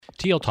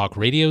TL Talk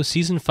Radio,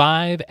 Season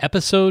 5,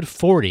 Episode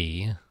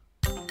 40.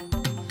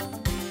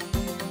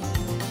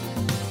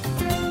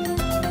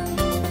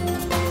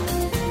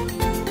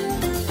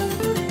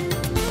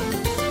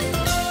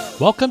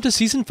 Welcome to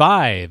Season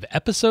 5,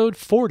 Episode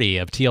 40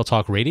 of TL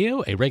Talk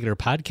Radio, a regular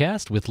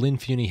podcast with Lynn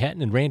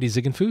Funy-Hetton and Randy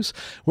Ziegenfuss,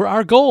 where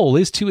our goal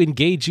is to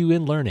engage you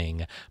in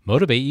learning,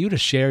 motivate you to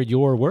share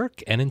your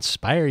work, and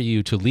inspire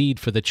you to lead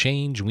for the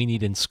change we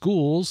need in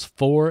schools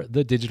for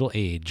the digital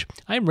age.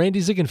 I'm Randy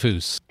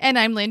Ziegenfuss. And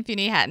I'm Lynn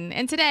Funy-Hetton.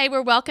 And today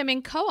we're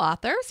welcoming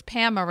co-authors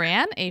Pam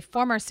Moran, a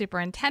former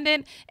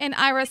superintendent, and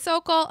Ira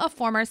Socol, a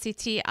former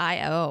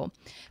CTIO.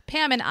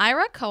 Pam and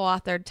Ira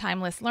co-authored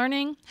Timeless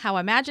Learning, How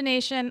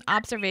Imagination,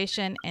 Observation,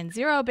 and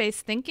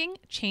Zero-Based Thinking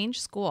Change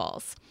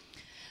Schools.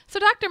 So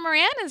Dr.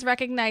 Moran is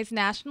recognized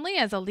nationally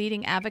as a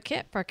leading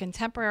advocate for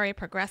contemporary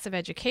progressive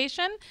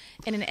education.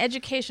 In an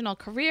educational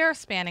career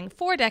spanning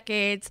 4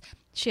 decades,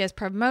 she has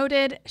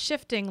promoted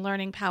shifting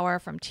learning power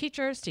from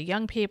teachers to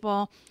young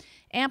people,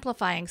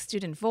 amplifying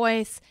student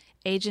voice,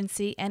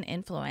 agency, and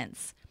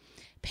influence.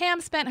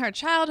 Pam spent her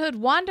childhood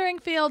wandering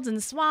fields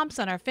and swamps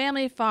on her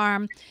family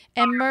farm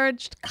and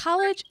merged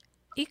college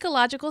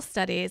ecological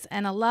studies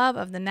and a love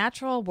of the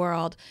natural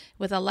world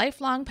with a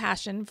lifelong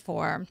passion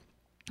for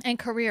and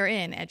career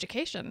in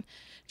education.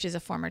 She's a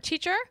former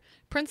teacher,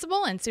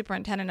 principal, and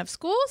superintendent of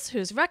schools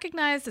who's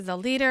recognized as a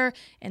leader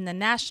in the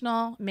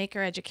national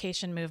maker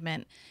education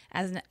movement,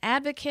 as an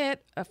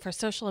advocate for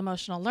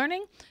social-emotional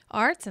learning,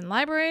 arts, and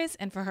libraries,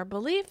 and for her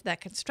belief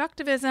that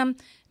constructivism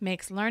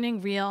makes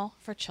learning real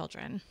for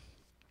children.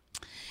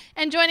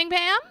 And joining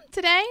Pam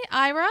today,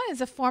 Ira is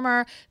a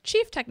former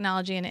Chief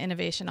Technology and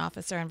Innovation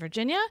Officer in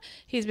Virginia.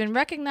 He's been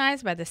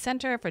recognized by the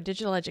Center for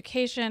Digital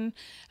Education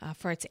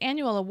for its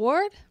annual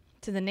award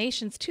to the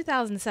nation's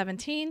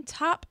 2017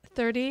 Top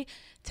 30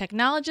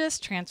 Technologists,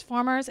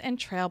 Transformers, and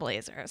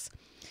Trailblazers.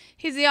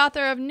 He's the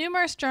author of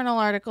numerous journal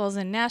articles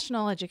in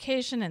national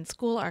education and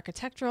school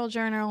architectural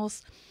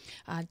journals.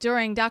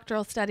 During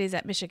doctoral studies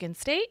at Michigan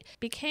State,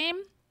 became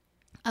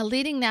a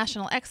leading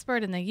national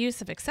expert in the use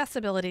of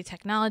accessibility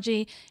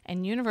technology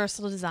and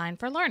universal design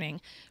for learning,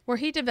 where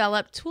he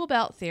developed tool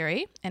belt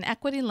theory and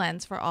equity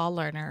lens for all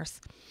learners.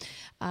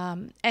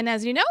 And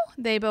as you know,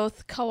 they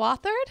both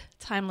co-authored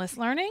Timeless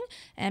Learning,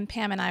 and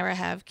Pam and Ira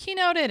have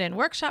keynoted and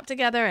workshopped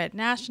together at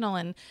national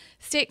and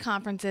state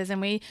conferences.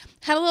 And we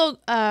had a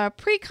little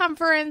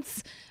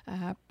pre-conference,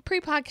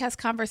 pre-podcast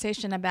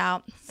conversation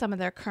about some of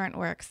their current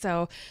work.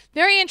 So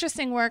very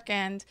interesting work,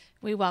 and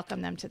we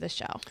welcome them to the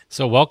show.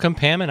 So welcome,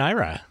 Pam and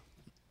Ira.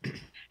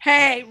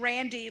 Hey,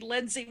 Randy,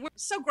 Lindsay, we're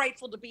so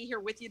grateful to be here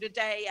with you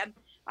today. And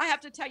I have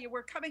to tell you,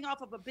 we're coming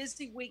off of a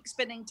busy week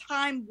spending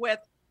time with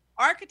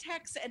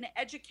architects and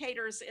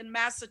educators in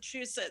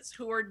Massachusetts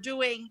who are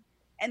doing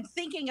and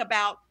thinking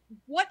about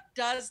what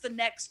does the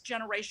next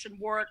generation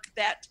work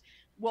that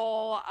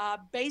will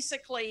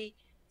basically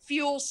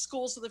fuel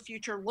schools of the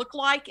future look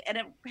like. And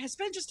it has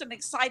been just an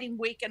exciting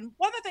week. And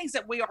one of the things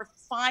that we are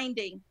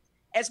finding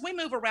as we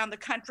move around the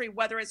country,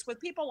 whether it's with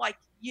people like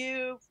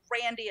you,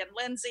 Randy and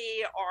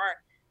Lindsay, or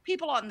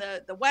people on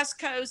the West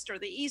Coast or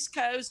the East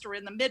Coast or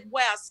in the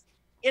Midwest,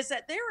 is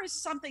that there is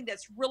something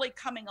that's really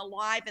coming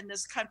alive in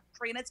this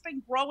country, and it's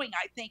been growing,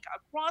 I think,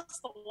 across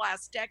the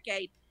last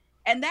decade,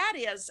 and that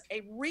is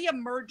a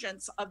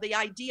reemergence of the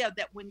idea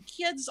that when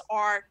kids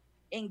are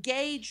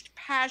engaged,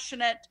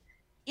 passionate,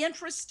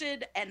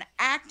 interested, and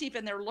active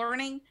in their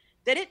learning,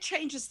 that it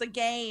changes the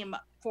game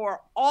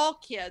for all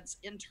kids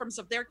in terms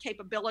of their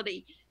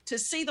capability to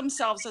see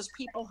themselves as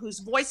people whose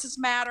voices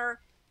matter,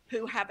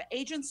 who have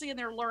agency in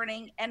their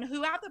learning, and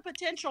who have the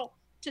potential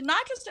to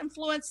not just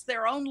influence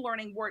their own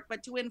learning work,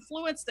 but to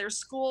influence their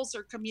schools,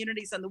 their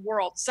communities, and the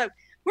world. So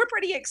we're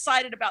pretty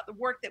excited about the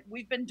work that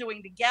we've been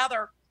doing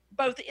together,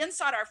 both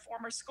inside our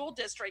former school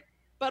district,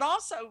 but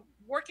also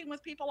working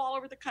with people all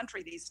over the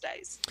country these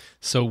days.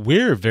 So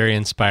we're very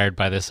inspired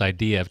by this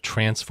idea of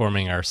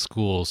transforming our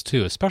schools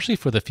too, especially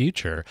for the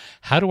future.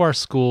 How do our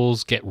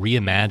schools get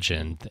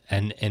reimagined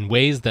and in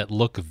ways that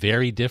look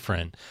very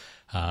different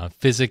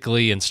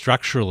physically and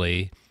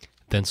structurally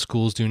than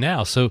schools do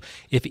now? So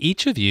if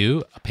each of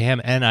you, Pam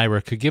and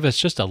Ira, could give us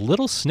just a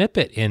little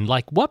snippet in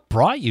like what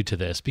brought you to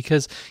this,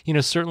 because, you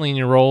know, certainly in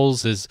your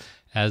roles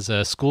as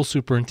a school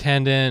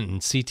superintendent and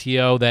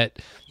CTO that,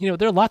 you know,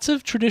 there are lots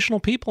of traditional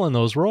people in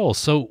those roles.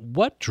 So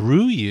what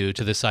drew you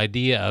to this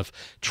idea of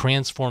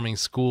transforming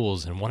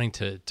schools and wanting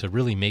to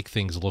really make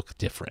things look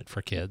different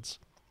for kids?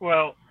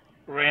 Well,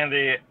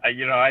 Randy,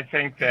 I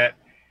think that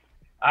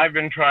I've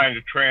been trying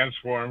to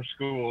transform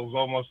schools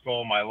almost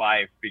all my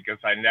life because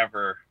I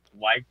never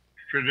liked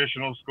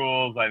traditional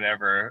schools. I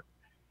never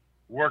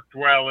worked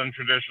well in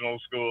traditional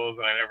schools,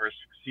 and I never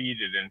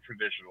succeeded in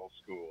traditional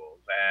schools.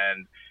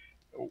 And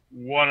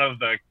one of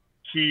the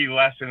key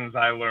lessons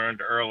I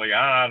learned early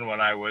on when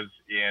I was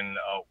in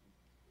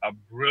a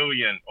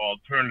brilliant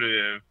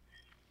alternative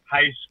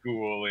high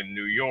school in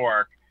New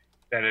York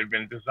that had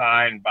been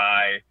designed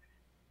by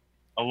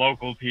a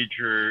local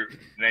teacher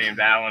named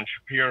Alan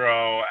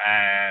Shapiro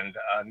and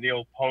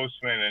Neil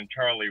Postman and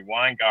Charlie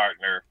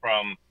Weingartner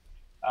from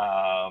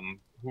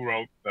who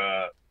wrote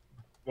the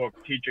book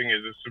Teaching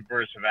is a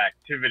Subversive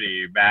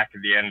Activity back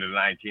at the end of the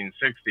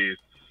 1960s.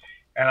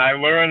 And I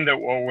learned that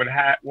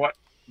what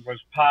was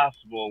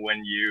possible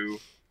when you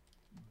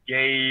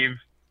gave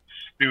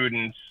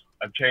students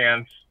a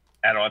chance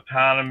at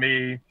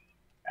autonomy,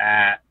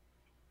 at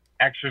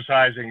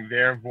exercising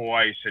their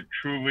voice, at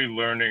truly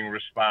learning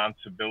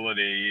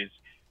responsibilities,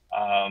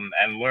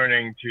 and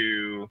learning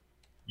to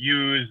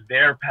use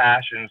their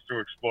passions to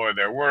explore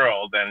their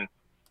world. And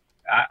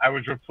I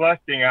was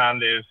reflecting on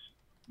this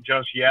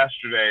just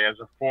yesterday as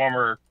a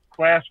former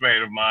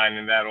classmate of mine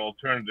in that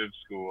alternative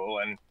school.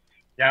 And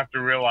you have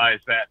to realize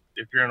that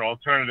if you're in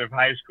alternative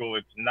high school,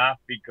 it's not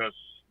because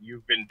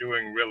you've been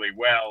doing really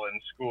well in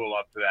school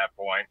up to that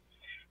point.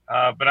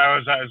 But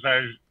as I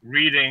was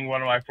reading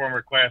one of my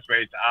former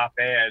classmates'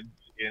 op-eds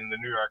in the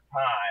New York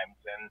Times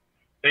and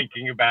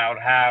thinking about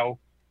how,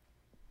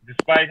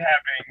 despite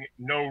having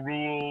no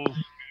rules, we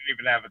didn't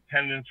even have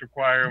attendance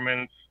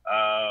requirements,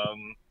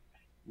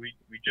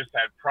 we just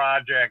had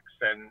projects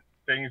and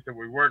things that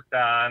we worked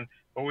on,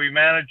 but we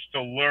managed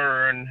to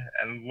learn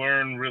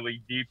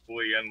really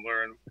deeply and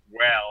learn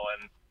well.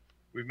 And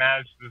we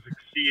managed to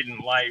succeed in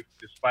life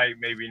despite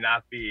maybe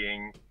not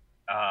being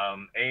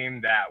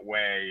aimed that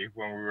way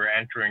when we were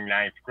entering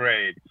ninth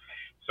grade.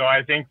 So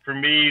I think for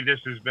me, this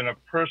has been a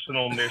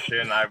personal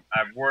mission.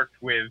 I've worked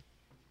with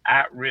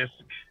at-risk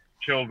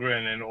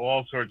children in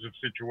all sorts of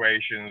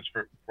situations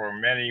for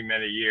many,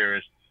 many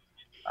years.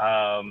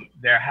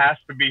 There has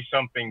to be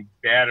something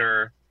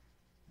better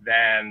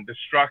than the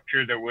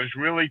structure that was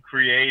really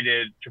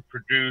created to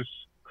produce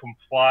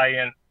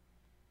compliant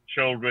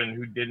children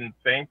who didn't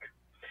think.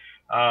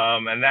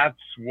 And that's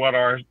what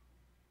our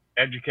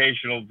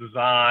educational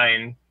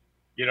design,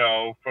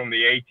 from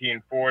the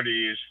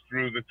 1840s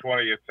through the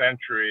 20th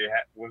century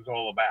was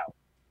all about.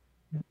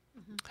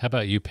 How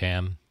about you,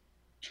 Pam?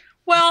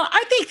 Well,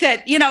 I think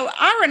that,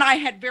 Ira and I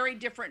had very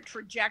different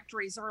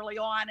trajectories early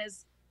on.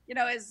 As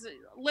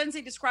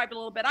Lindsay described a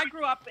little bit, I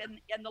grew up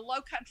in the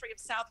low country of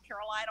South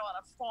Carolina on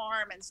a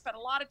farm and spent a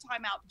lot of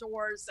time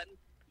outdoors,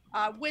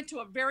 and went to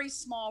a very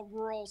small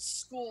rural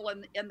school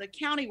in the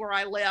county where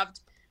I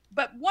lived.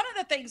 But one of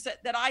the things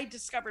that I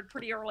discovered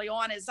pretty early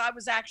on is I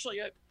was actually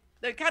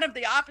the kind of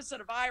the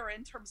opposite of Ira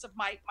in terms of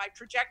my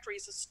trajectory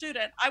as a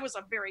student. I was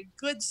a very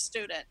good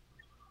student,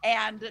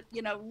 and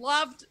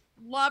loved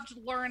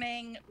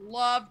learning,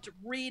 loved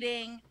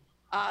reading,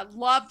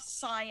 loved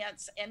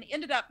science, and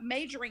ended up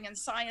majoring in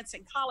science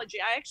in college.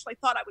 I actually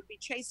thought I would be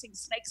chasing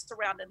snakes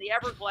around in the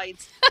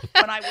Everglades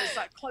when I was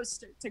close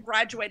to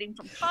graduating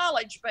from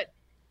college, but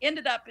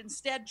ended up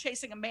instead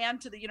chasing a man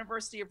to the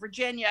University of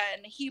Virginia,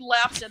 and he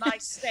left, and I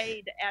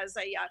stayed as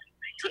a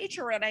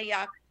teacher in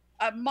a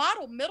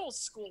model middle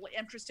school,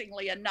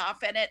 interestingly enough.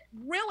 And it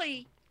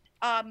really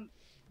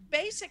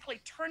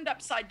basically turned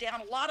upside down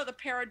a lot of the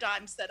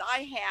paradigms that I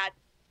had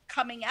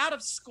coming out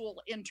of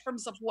school in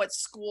terms of what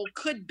school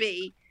could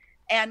be.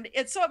 And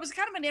so it was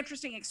kind of an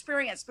interesting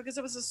experience because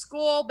it was a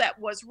school that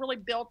was really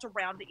built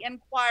around the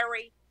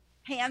inquiry,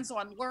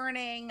 hands-on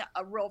learning,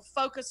 a real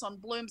focus on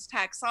Bloom's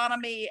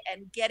taxonomy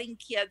and getting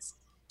kids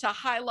to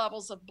high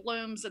levels of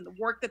Bloom's and the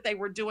work that they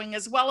were doing,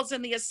 as well as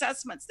in the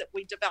assessments that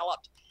we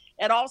developed.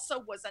 It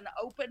also was an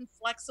open,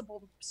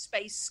 flexible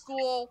space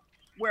school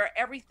where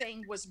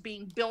everything was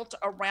being built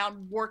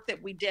around work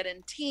that we did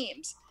in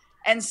teams.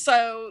 And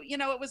so,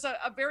 it was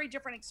a very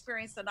different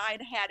experience than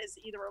I'd had as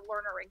either a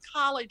learner in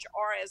college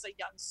or as a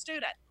young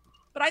student.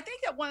 But I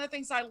think that one of the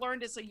things I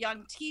learned as a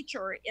young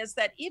teacher is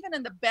that even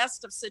in the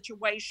best of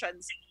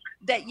situations,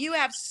 that you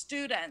have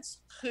students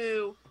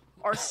who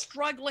are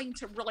struggling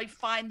to really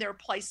find their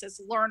place as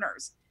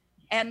learners.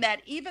 And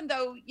that even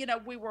though,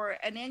 we were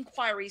an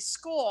inquiry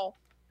school,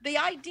 the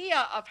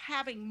idea of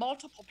having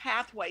multiple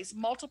pathways,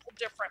 multiple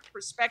different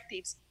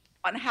perspectives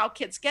on how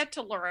kids get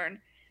to learn,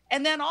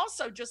 and then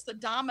also just the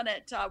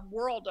dominant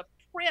world of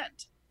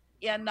print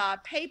in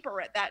paper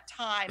at that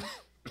time,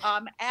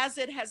 as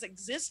it has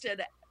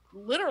existed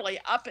literally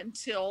up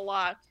until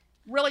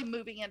really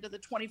moving into the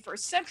 21st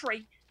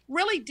century,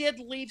 really did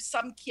leave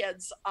some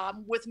kids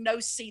with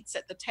no seats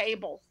at the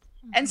table.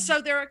 Mm-hmm. And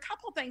so there are a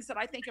couple things that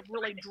I think have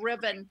really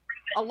driven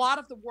a lot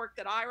of the work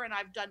that Ira and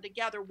I've done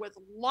together with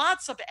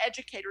lots of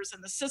educators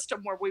in the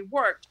system where we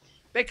worked,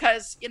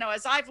 because,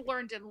 as I've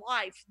learned in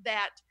life,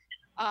 that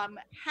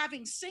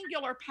having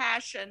singular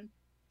passion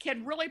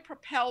can really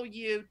propel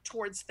you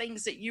towards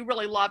things that you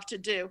really love to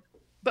do.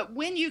 But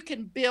when you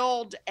can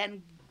build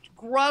and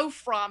grow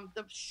from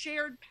the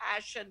shared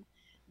passion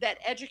that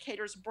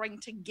educators bring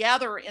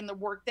together in the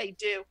work they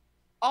do,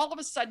 all of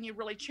a sudden you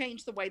really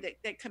change the way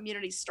that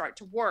communities start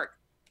to work.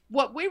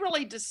 What we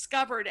really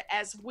discovered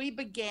as we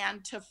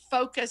began to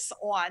focus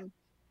on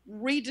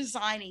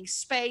redesigning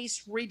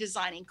space,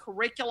 redesigning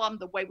curriculum,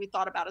 the way we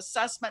thought about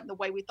assessment, and the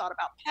way we thought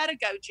about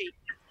pedagogy,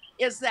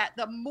 is that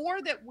the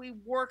more that we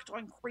worked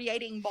on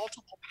creating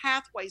multiple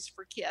pathways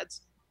for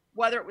kids,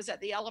 whether it was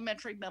at the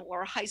elementary, middle,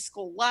 or high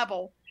school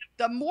level,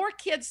 the more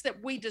kids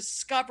that we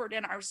discovered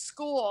in our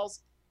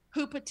schools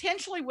who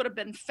potentially would have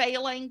been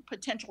failing,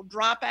 potential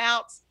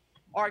dropouts,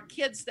 or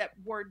kids that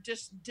were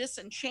just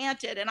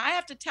disenchanted. And I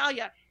have to tell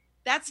you,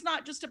 that's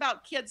not just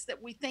about kids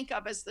that we think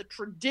of as the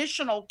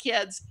traditional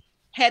kids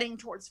heading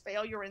towards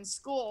failure in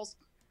schools.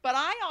 But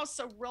I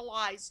also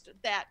realized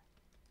that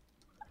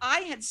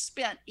I had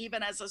spent,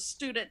 even as a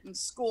student in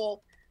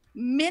school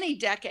many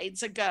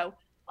decades ago,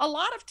 a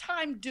lot of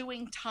time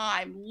doing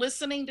time,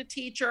 listening to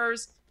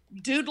teachers,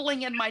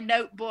 doodling in my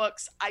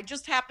notebooks. I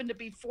just happened to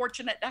be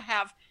fortunate to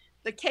have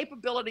the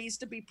capabilities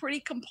to be pretty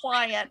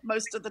compliant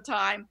most of the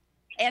time,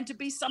 and to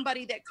be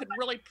somebody that could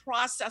really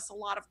process a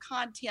lot of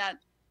content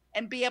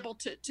and be able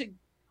to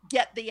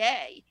get the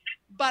A.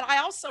 But I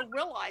also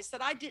realized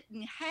that I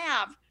didn't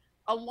have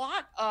a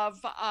lot of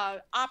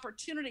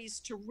opportunities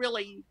to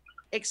really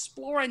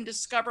explore and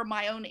discover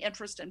my own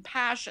interest and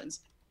passions.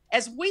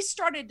 As we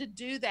started to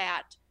do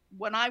that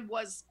when I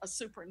was a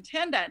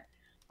superintendent,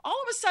 all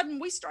of a sudden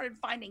we started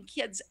finding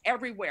kids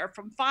everywhere,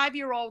 from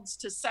 5-year-olds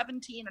to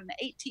 17 and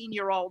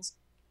 18-year-olds,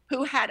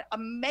 who had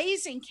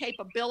amazing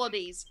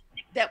capabilities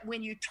that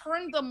when you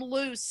turned them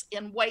loose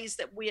in ways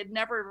that we had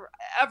never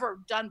ever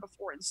done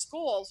before in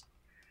schools,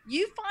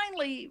 you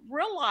finally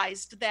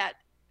realized that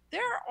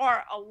there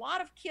are a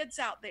lot of kids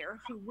out there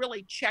who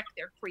really check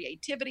their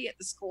creativity at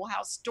the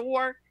schoolhouse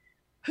door,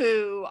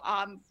 who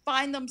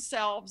find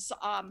themselves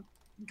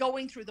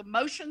going through the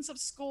motions of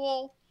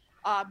school,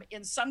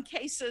 in some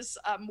cases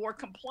more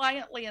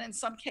compliantly, and in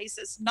some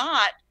cases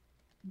not.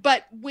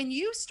 But when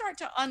you start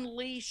to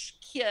unleash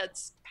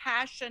kids'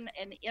 passion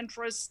and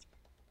interest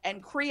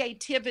and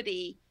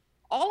creativity,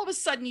 all of a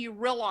sudden you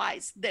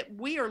realize that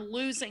we are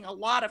losing a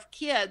lot of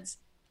kids,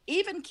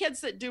 even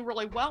kids that do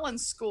really well in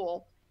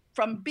school,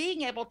 from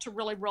being able to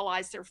really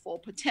realize their full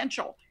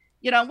potential.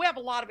 We have a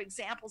lot of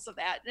examples of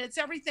that. And it's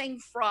everything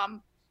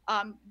from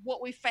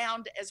what we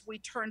found as we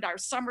turned our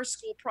summer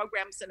school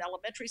programs in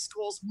elementary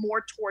schools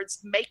more towards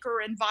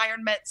maker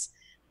environments,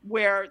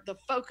 where the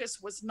focus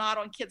was not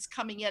on kids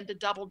coming in to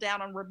double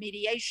down on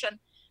remediation,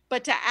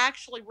 but to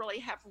actually really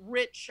have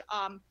rich,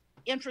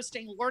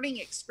 interesting learning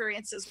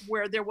experiences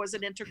where there was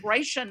an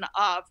integration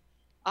of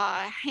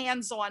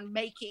hands-on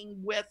making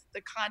with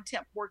the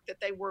content work that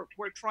they were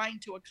trying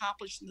to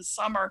accomplish in the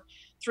summer,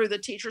 through the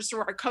teachers, through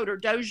our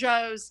coder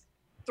dojos,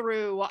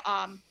 through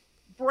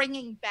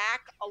bringing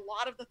back a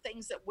lot of the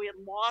things that we had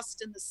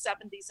lost in the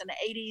 70s and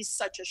 80s,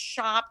 such as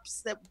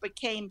shops that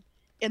became,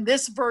 in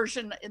this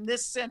version, in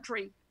this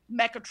century,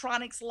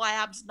 mechatronics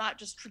labs, not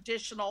just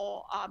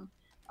traditional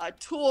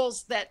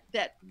tools that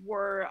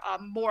were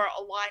more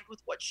aligned with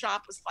what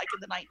shop was like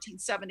in the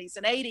 1970s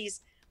and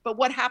 80s. But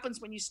what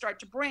happens when you start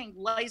to bring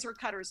laser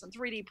cutters and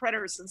 3D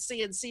printers and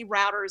CNC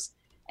routers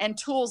and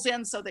tools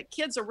in, so that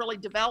kids are really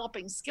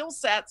developing skill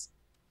sets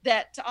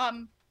that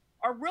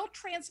are real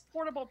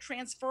transportable,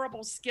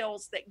 transferable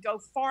skills that go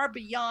far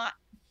beyond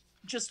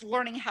just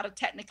learning how to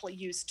technically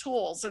use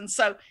tools. And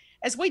so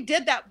as we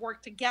did that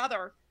work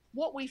together,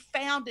 what we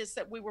found is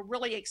that we were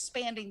really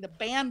expanding the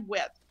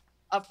bandwidth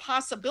of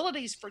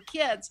possibilities for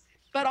kids,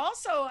 but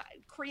also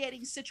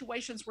creating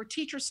situations where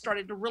teachers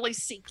started to really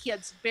see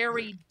kids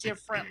very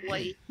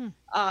differently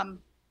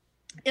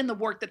in the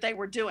work that they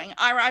were doing.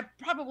 I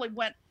probably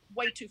went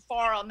way too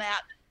far on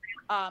that.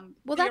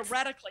 Well,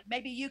 theoretically,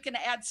 maybe you can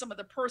add some of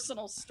the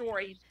personal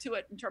story to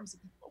it in terms of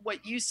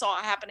what you saw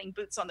happening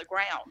boots on the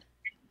ground.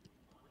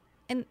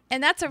 And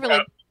that's a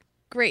really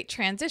great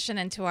transition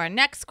into our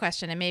next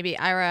question. And maybe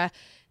Ira,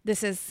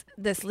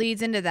 this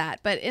leads into that.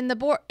 But in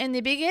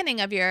the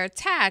beginning of your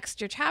text,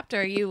 your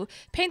chapter, you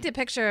paint a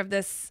picture of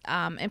this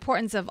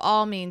importance of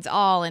all means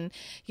all, and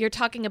you're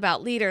talking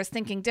about leaders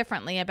thinking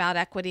differently about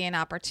equity and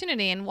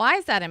opportunity. And why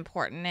is that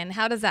important, and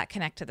how does that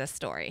connect to this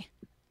story?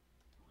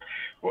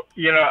 Well,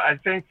 I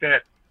think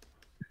that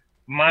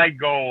my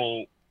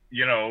goal,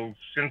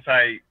 since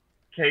I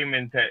came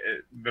into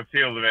the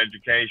field of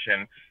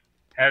education,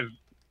 has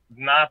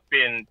not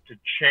been to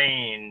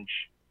change,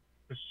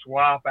 to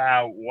swap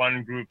out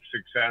one group's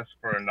success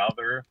for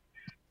another.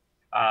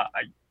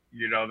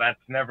 That's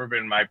never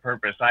been my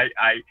purpose.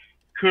 I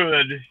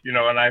could,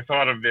 and I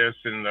thought of this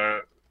in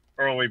the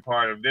early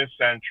part of this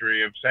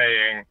century, of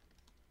saying,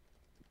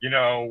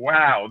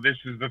 wow, this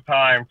is the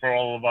time for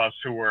all of us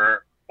who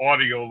were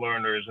audio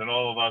learners and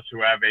all of us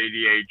who have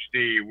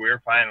ADHD.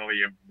 We're finally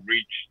have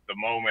reached the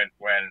moment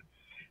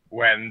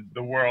when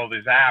the world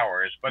is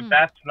ours. But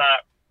that's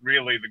not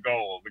really the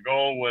goal. The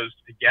goal was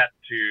to get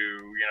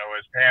to,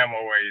 as Pam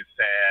always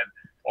said,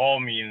 all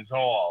means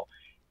all.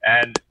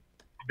 And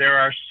there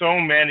are so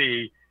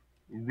many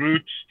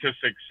routes to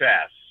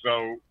success.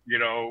 So,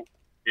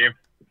 if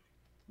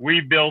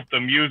we built a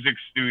music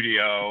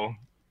studio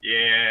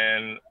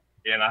in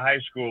a high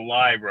school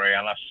library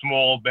on a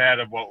small bed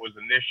of what was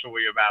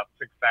initially about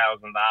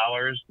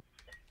 $6,000,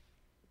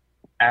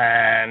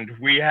 and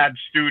we had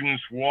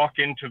students walk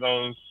into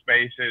those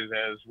spaces,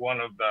 as one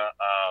of the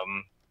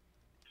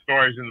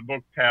stories in the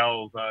book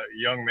tells, a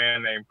young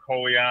man named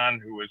Colion,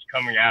 who was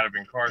coming out of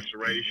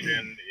incarceration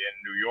in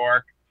New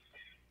York.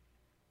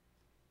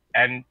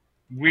 And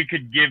we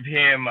could give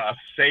him a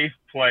safe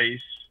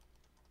place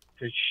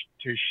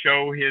to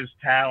show his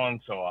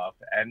talents off.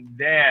 And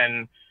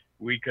then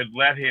we could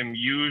let him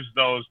use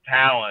those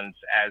talents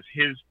as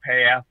his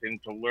path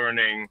into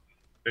learning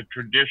the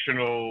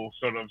traditional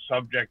sort of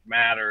subject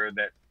matter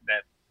that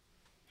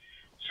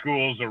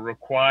schools are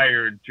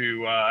required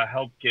to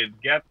help kids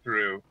get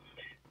through,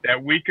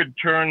 that we could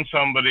turn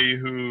somebody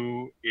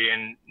who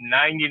in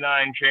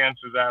 99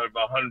 chances out of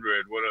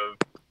 100 would have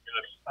been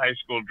a high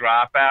school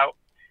dropout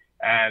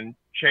and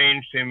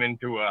changed him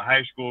into a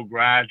high school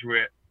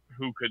graduate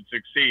who could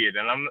succeed.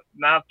 And I'm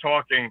not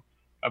talking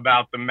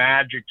about the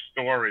magic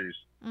stories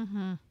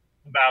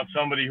about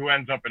somebody who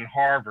ends up in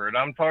Harvard.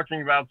 I'm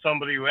talking about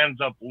somebody who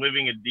ends up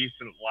living a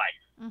decent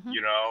life,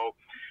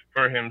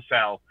 for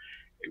himself.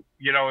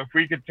 If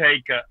we could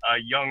take a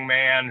young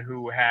man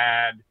who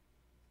had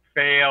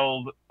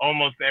failed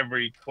almost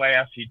every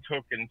class he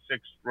took in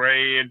sixth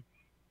grade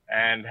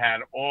and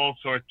had all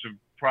sorts of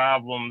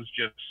problems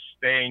just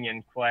staying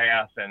in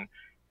class, and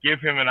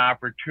give him an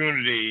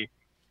opportunity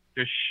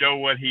to show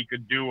what he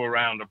could do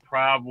around a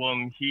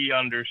problem he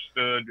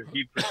understood,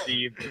 he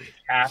perceived as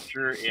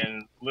capture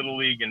in Little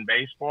League and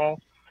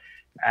baseball,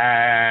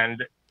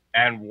 and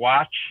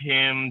watch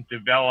him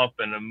develop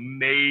an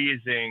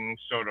amazing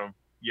sort of,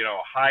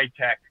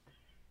 high-tech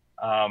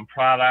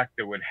product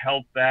that would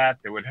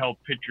help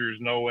pitchers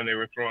know when they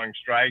were throwing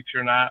strikes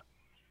or not.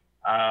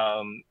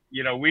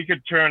 We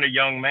could turn a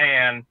young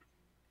man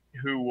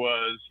who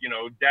was,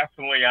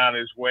 definitely on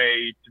his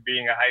way to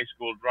being a high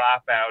school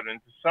dropout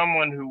into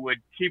someone who would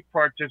keep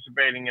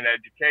participating in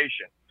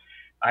education.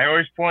 I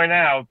always point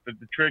out that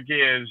the trick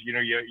is,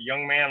 a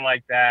young man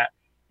like that,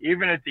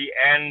 even at the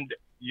end,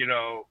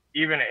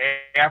 even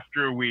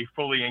after we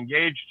fully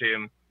engaged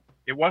him,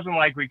 it wasn't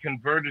like we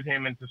converted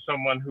him into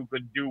someone who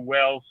could do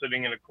well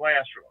sitting in a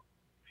classroom.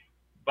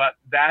 But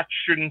that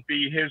shouldn't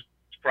be his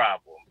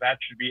problem. That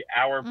should be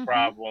our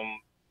problem,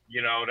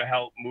 to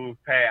help move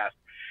past.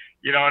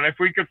 And if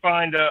we could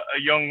find a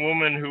young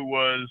woman who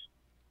was,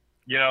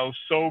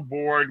 so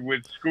bored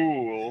with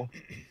school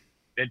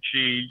that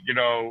she,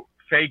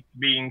 faked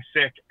being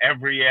sick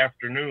every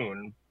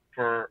afternoon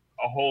for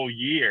a whole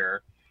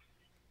year,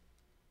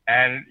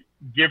 and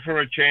give her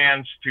a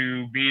chance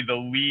to be the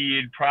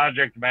lead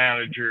project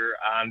manager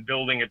on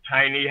building a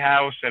tiny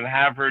house, and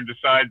have her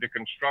decide the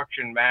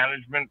construction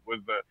management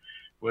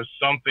was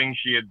something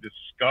she had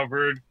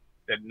discovered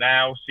that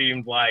now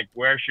seemed like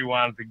where she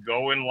wanted to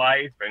go in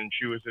life. And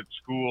she was at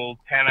school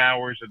 10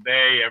 hours a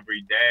day,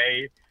 every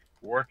day,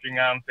 working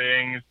on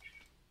things.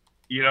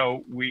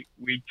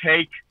 We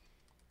take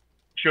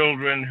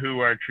children who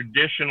are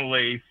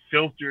traditionally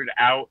filtered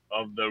out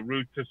of the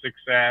route to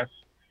success,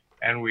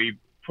 and we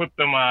put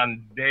them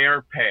on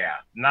their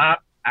path,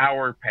 not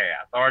our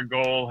path. Our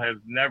goal has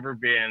never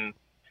been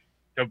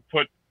to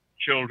put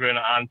children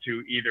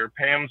onto either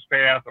Pam's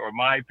path or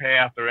my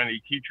path or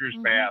any teacher's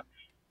path,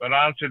 but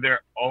onto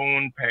their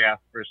own path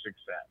for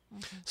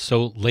success.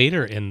 So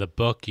later in the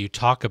book, you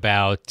talk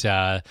about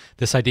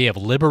this idea of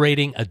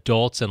liberating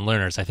adults and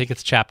learners. I think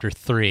it's chapter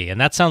 3, and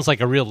that sounds like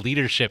a real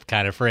leadership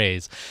kind of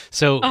phrase.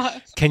 So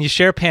can you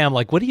share, Pam,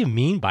 what do you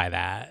mean by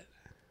that?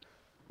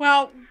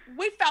 Well,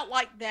 we felt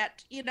like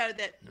that,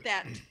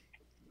 that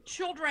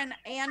children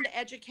and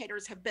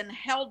educators have been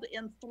held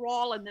in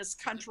thrall in this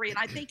country. And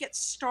I think it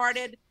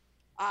started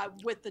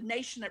with the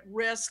Nation at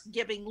Risk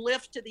giving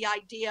lift to the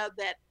idea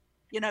that,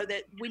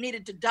 that we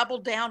needed to double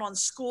down on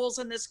schools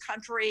in this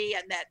country,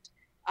 and that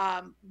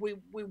we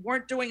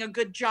weren't doing a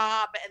good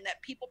job, and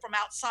that people from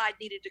outside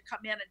needed to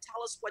come in and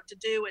tell us what to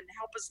do and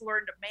help us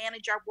learn to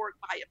manage our work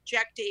by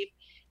objective,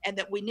 and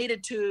that we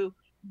needed to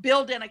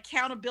build in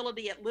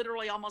accountability at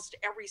literally almost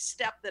every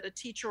step that a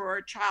teacher or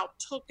a child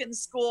took in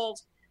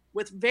schools,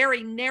 with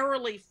very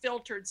narrowly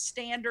filtered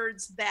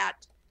standards that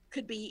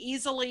could be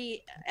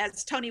easily,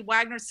 as Tony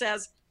Wagner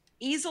says,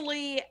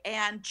 easily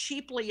and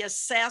cheaply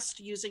assessed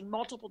using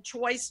multiple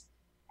choice.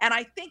 And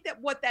I think that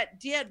what that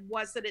did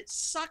was that it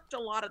sucked a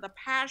lot of the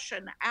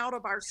passion out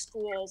of our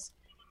schools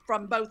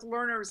from both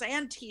learners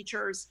and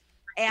teachers,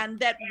 and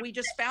that we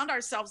just found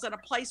ourselves in a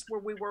place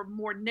where we were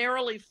more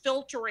narrowly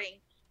filtering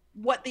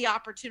what the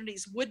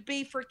opportunities would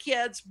be for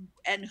kids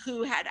and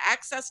who had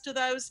access to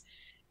those.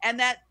 And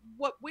that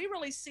what we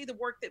really see the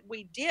work that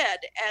we did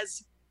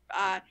as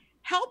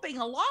helping,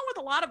 along with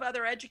a lot of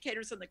other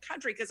educators in the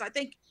country, because I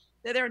think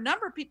that there are a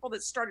number of people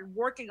that started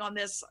working on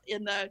this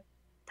in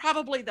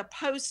probably the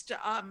post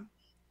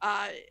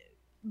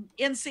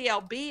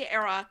NCLB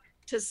era,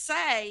 to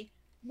say,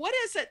 what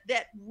is it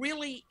that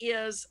really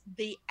is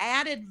the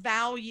added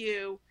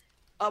value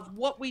of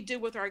what we do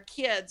with our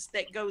kids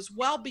that goes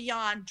well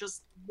beyond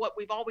just what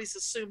we've always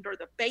assumed are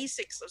the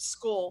basics of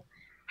school?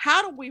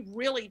 How do we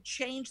really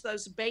change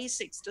those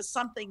basics to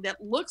something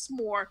that looks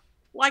more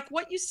like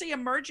what you see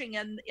emerging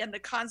in the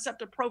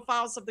concept of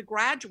profiles of the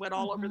graduate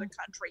all over the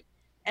country?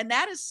 And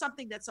that is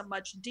something that's a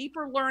much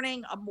deeper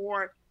learning, a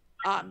more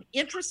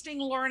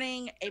interesting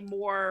learning, a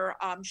more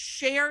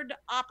shared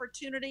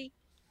opportunity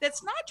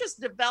that's not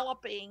just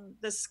developing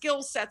the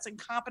skill sets and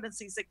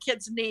competencies that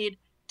kids need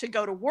to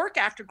go to work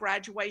after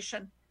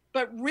graduation,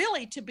 but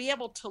really to be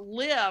able to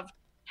live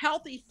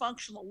healthy,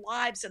 functional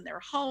lives in their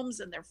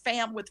homes and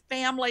with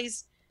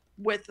families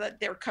with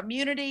their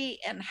community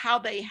and how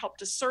they help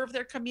to serve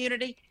their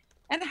community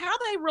and how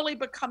they really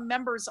become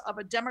members of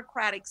a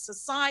democratic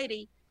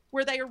society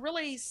where they are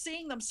really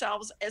seeing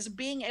themselves as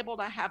being able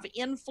to have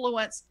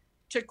influence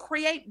to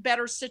create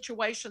better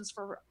situations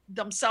for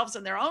themselves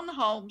in their own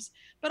homes,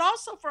 but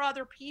also for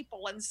other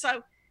people. And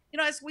so,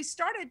 as we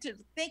started to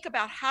think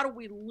about how do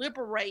we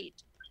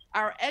liberate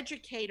our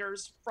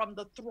educators from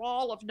the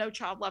thrall of No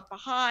Child Left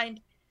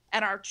Behind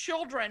and our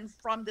children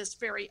from this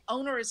very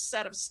onerous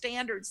set of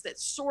standards that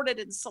sorted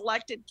and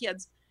selected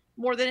kids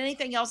more than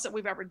anything else that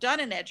we've ever done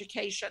in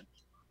education,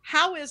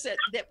 how is it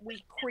that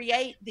we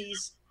create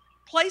these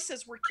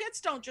places where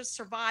kids don't just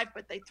survive,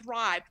 but they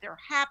thrive? They're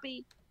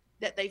happy,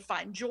 that they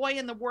find joy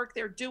in the work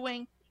they're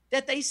doing,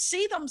 that they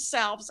see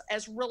themselves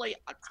as really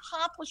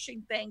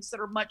accomplishing things that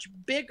are much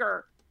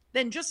bigger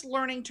than just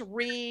learning to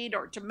read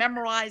or to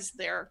memorize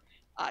their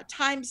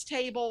times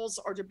tables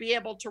or to be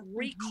able to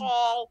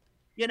recall,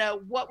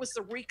 what was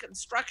the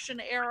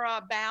Reconstruction era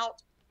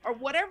about, or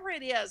whatever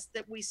it is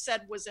that we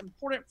said was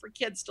important for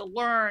kids to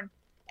learn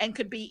and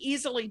could be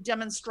easily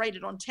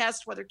demonstrated on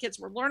tests, whether kids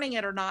were learning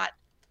it or not.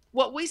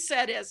 What we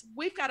said is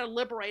we've got to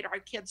liberate our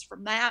kids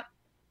from that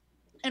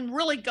and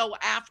really go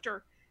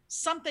after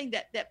something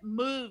that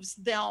moves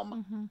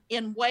them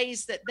in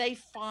ways that they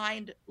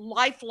find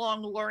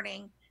lifelong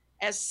learning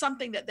as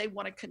something that they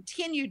want to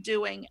continue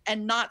doing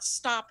and not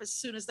stop as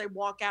soon as they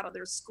walk out of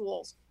their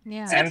schools.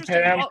 Yeah. And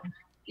Pam,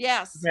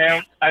 yes.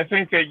 Pam, I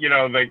think that,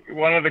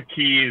 one of the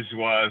keys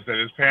was that,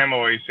 as Pam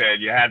always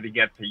said, you had to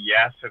get to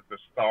yes at the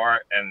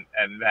start, and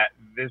that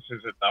this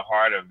is at the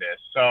heart of this.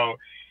 So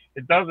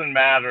it doesn't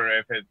matter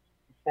if it's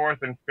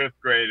fourth and fifth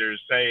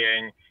graders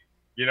saying,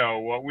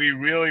 what we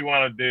really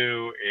want to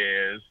do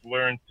is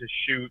learn to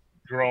shoot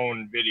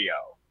drone video,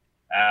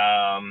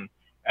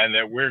 and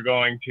that we're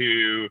going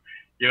to,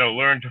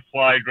 learn to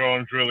fly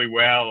drones really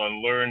well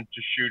and learn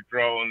to shoot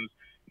drones.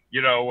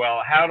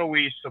 Well, how do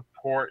we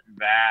support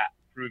that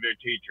through their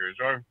teachers?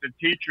 Or if the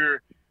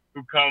teacher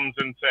who comes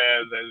and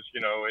says, as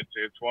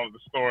it's one of the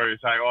stories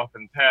I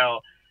often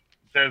tell,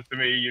 says to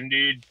me, you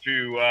need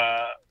to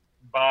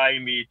buy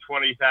me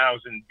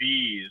 20,000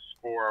 bees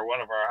for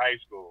one of our high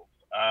schools.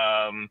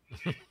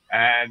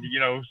 And,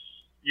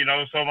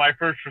 so my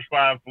first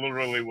response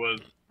literally was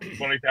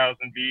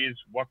 20,000 bees.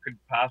 What could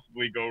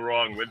possibly go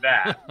wrong with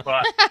that?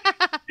 But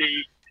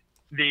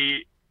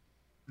the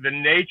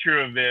nature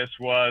of this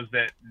was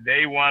that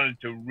they wanted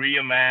to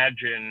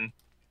reimagine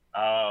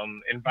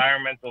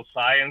environmental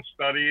science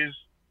studies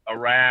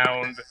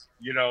around,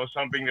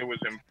 something that was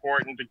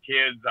important to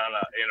kids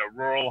in a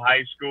rural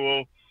high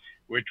school,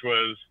 which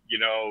was,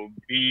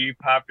 bee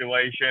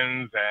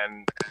populations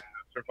and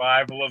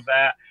survival of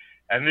that.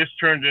 And this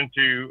turned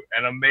into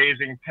an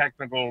amazing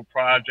technical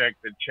project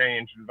that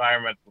changed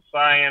environmental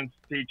science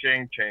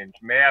teaching, changed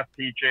math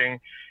teaching,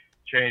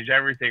 changed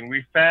everything.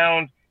 We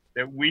found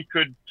that we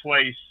could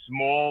place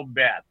small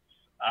bets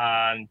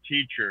on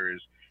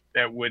teachers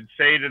that would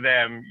say to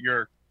them,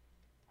 your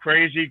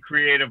crazy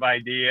creative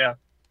idea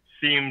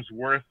seems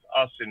worth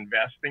us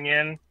investing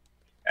in.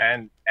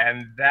 And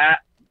that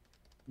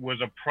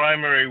was a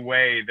primary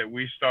way that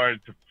we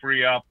started to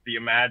free up the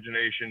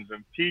imaginations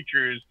of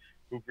teachers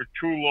who for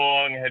too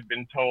long had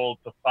been told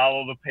to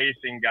follow the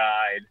pacing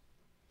guide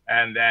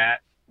and that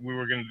we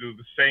were going to do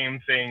the same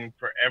thing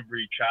for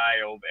every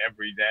child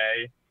every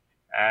day.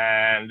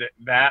 And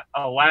that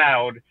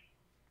allowed,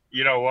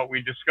 what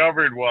we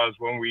discovered was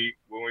when we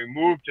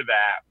moved to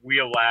that,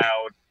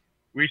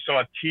 we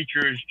saw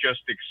teachers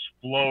just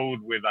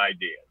explode with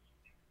ideas.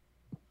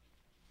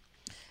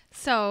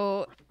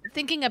 So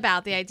thinking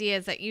about the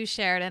ideas that you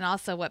shared and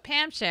also what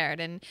Pam shared,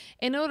 and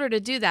in order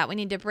to do that, we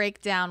need to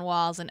break down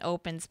walls and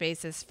open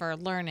spaces for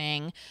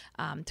learning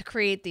to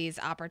create these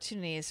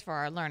opportunities for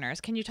our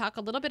learners. Can you talk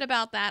a little bit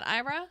about that,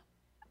 Ira?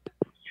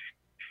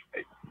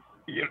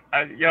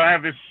 I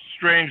have this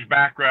strange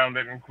background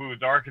that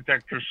includes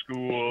architecture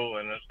school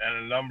and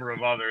a number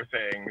of other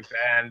things.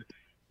 And,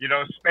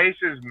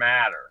 spaces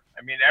matter.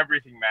 I mean,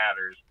 everything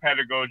matters.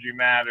 Pedagogy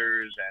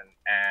matters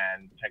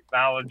and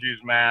technologies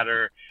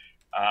matter.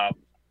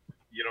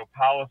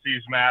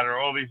 Policies matter.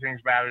 All these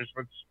things matters.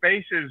 But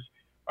spaces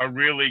are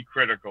really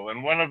critical.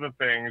 And one of the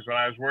things when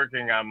I was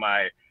working on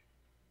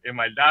in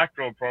my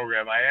doctoral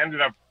program, I ended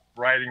up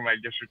writing my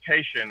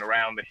dissertation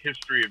around the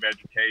history of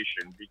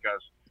education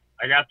because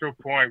I got to a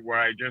point where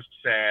I just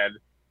said,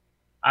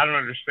 I don't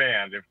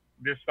understand. If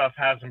this stuff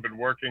hasn't been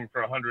working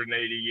for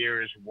 180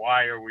 years,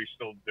 why are we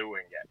still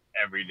doing it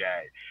every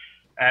day?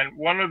 And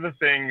one of the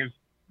things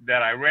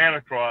that I ran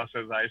across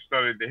as I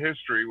studied the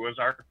history was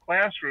our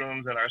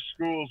classrooms and our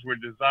schools were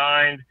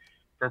designed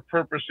for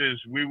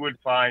purposes we would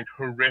find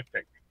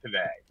horrific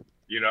today.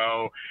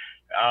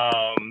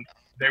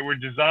 They were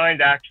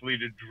designed actually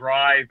to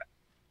drive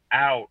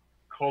out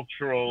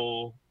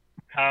cultural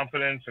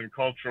confidence and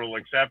cultural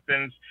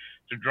acceptance,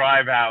 to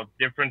drive out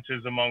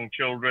differences among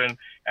children,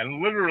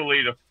 and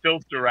literally to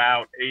filter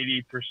out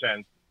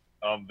 80%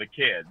 of the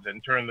kids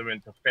and turn them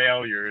into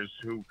failures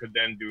who could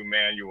then do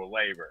manual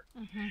labor.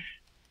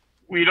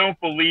 we don't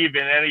believe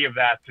in any of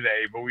that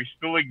today, but we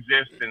still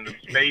exist in the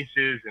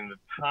spaces, in the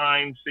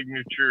time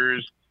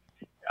signatures,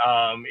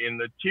 in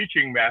the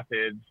teaching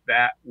methods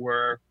that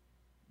were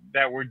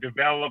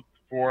developed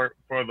for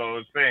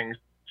those things.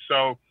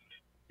 So,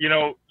 you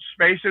know,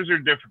 spaces are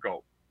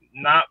difficult.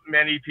 Not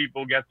many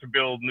people get to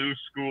build new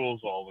schools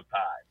all the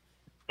time,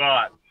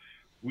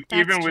 but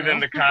even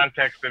within the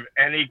context of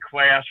any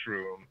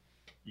classroom,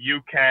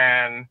 you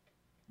can,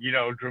 you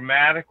know,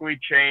 dramatically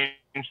change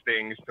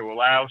things to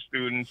allow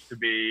students to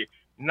be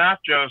not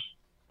just,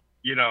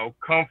 you know,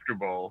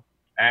 comfortable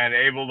and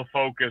able to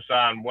focus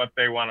on what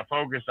they want to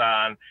focus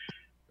on,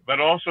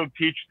 but also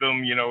teach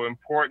them, you know,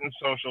 important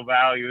social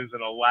values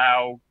and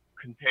allow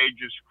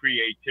contagious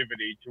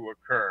creativity to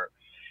occur.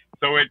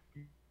 So it,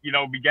 you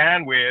know,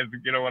 began with,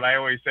 you know, what I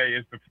always say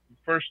is the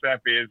first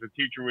step is the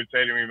teacher would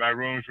say to me, my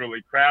room's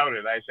really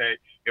crowded. I say,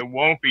 it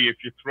won't be if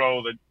you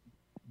throw the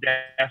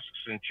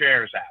desks and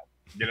chairs out.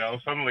 You know,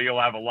 suddenly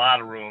you'll have a lot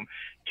of room.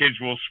 Kids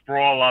will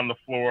sprawl on the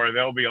floor.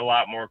 They'll be a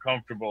lot more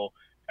comfortable,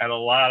 and a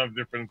lot of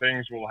different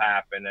things will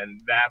happen.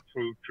 And that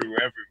proved true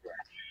everywhere.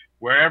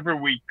 Wherever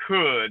we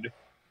could,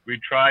 we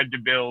tried to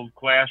build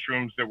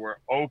classrooms that were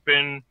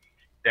open,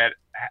 that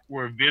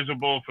were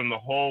visible from the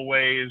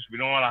hallways. We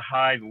don't want to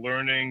hide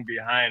learning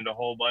behind a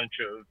whole bunch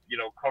of, you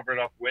know, covered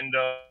up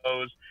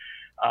windows.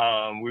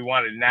 We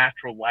wanted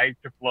natural light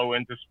to flow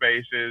into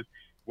spaces.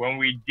 When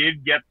we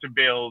did get to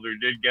build or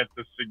did get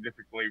to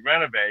significantly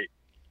renovate,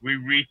 we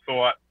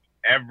rethought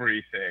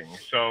everything.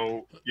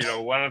 So, you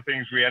know, one of the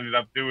things we ended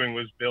up doing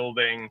was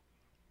building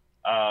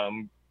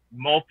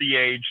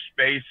multi-age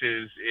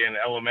spaces in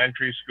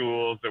elementary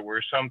schools that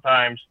were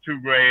sometimes 2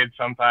 grades,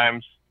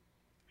 sometimes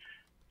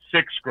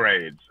 6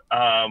 grades,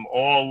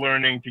 all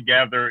learning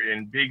together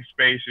in big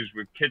spaces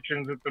with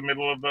kitchens at the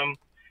middle of them,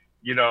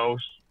 you know,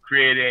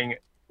 creating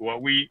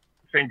what we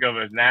think of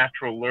as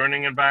natural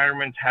learning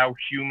environments, how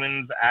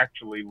humans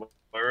actually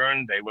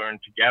learn. They learn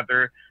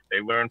together.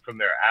 They learn from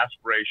their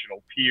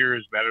aspirational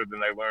peers better than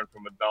they learn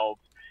from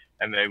adults.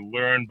 And they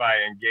learn by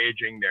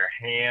engaging their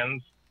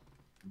hands,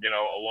 you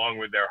know, along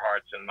with their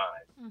hearts and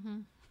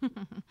minds.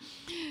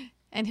 Mm-hmm.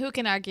 And who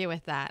can argue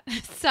with that?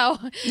 So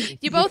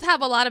you both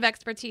have a lot of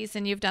expertise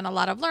and you've done a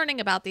lot of learning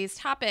about these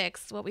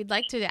topics. What we'd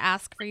like to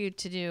ask for you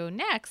to do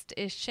next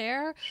is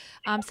share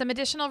some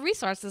additional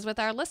resources with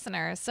our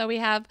listeners. So we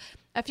have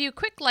a few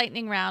quick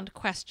lightning round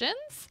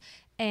questions,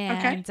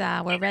 and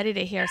we're ready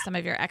to hear some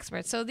of your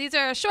experts. So these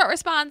are a short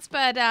response,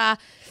 but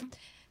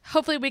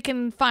hopefully we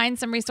can find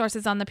some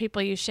resources on the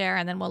people you share,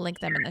 and then we'll link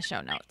them in the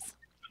show notes.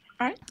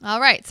 All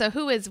right. So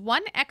who is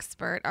one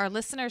expert our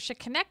listeners should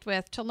connect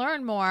with to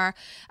learn more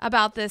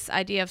about this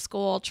idea of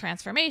school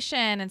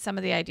transformation and some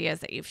of the ideas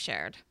that you've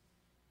shared?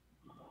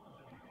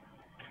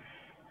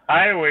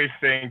 I always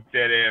think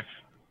that if,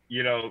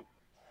 you know,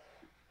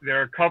 there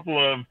are a couple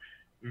of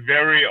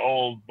very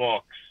old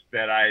books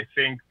that I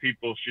think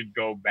people should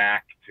go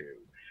back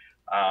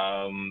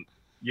to.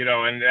 You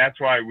know, and that's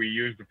why we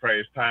use the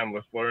phrase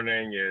timeless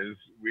learning, is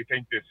we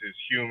think this is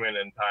human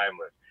and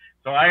timeless.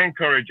 So I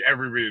encourage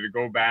everybody to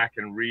go back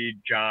and read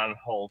John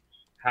Holt's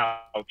How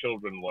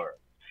Children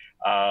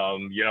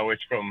Learn. You know,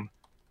 it's from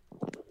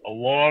a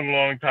long,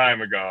 long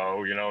time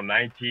ago, you know,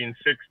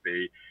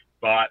 1960,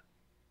 but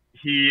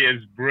he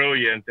is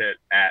brilliant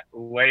at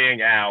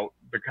laying out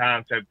the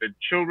concept that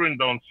children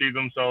don't see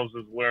themselves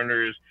as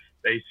learners.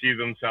 They see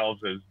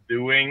themselves as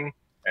doing,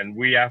 and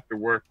we have to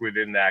work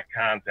within that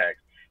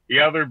context. The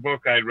other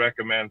book I'd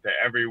recommend to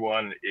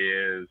everyone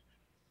is,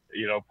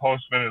 you know,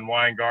 Postman and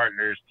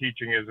Weingartner's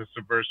Teaching as a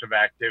Subversive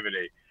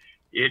Activity.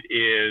 It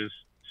is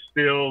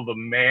still the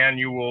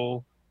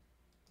manual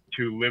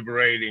to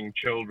liberating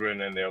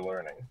children and their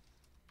learning.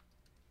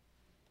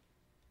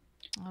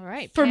 All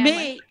right. For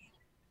me,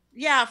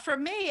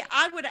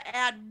 I would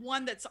add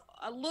one that's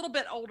a little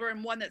bit older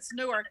and one that's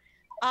newer.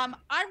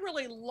 I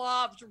really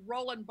loved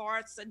Roland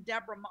Barthes and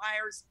Deborah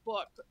Meyer's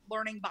book,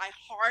 Learning by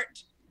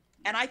Heart.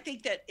 And I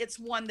think that it's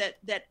one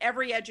that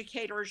every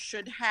educator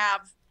should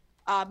have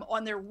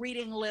on their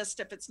reading list,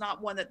 if it's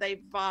not one that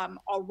they've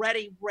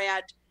already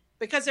read,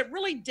 because it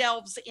really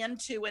delves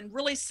into and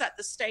really set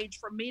the stage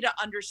for me to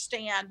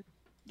understand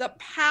the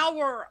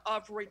power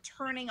of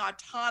returning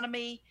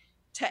autonomy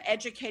to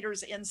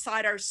educators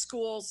inside our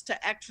schools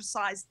to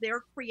exercise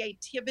their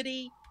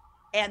creativity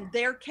and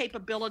their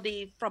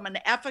capability from an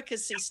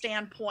efficacy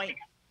standpoint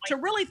to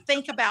really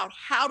think about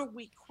how do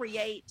we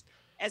create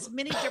as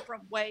many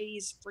different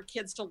ways for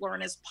kids to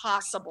learn as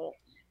possible.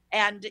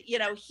 And, you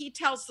know, he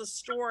tells the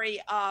story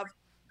of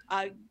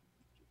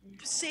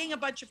seeing a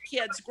bunch of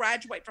kids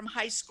graduate from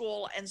high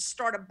school and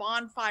start a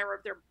bonfire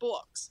of their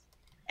books.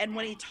 And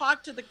when he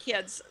talked to the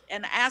kids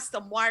and asked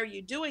them, why are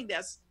you doing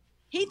this?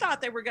 He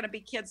thought they were going to be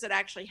kids that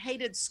actually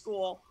hated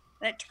school.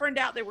 And it turned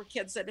out they were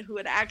kids who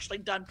had actually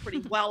done pretty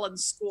well in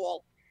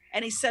school.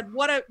 And he said,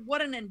 what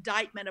an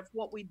indictment of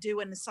what we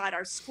do inside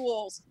our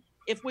schools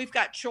if we've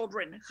got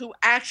children who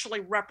actually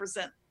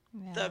represent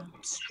the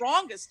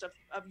strongest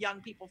of young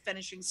people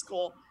finishing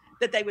school,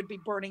 that they would be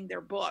burning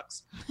their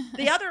books.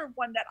 The other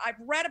one that I've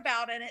read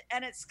about,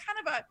 and it's kind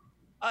of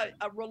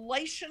a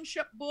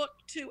relationship book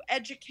to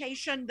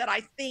education that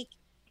I think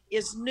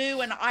is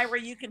new. And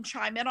Ira, you can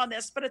chime in on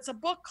this, but it's a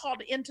book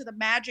called Into the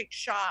Magic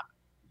Shop.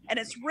 And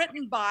it's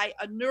written by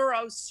a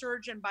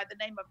neurosurgeon by the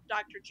name of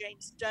Dr.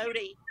 James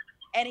Doty.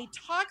 And he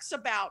talks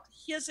about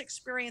his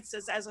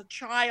experiences as a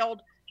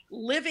child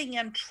living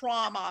in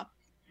trauma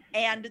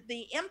and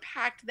the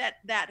impact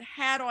that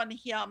had on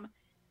him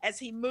as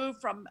he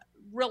moved from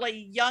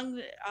really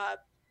young,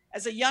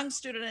 as a young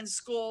student in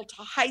school to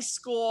high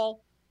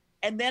school,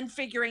 and then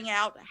figuring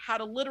out how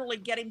to literally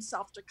get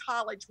himself to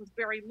college with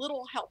very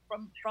little help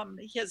from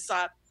his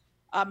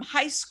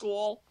high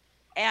school,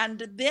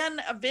 and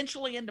then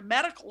eventually into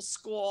medical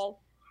school,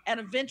 and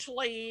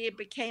eventually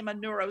became a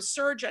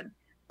neurosurgeon.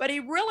 But he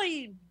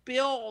really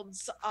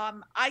builds,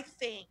 I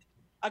think,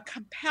 a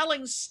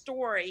compelling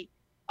story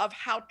of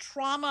how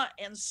trauma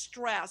and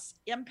stress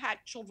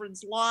impact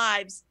children's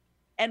lives,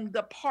 and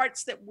the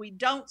parts that we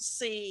don't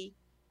see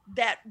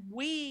that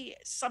we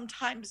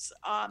sometimes,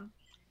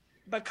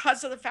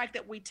 because of the fact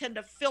that we tend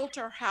to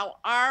filter how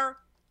our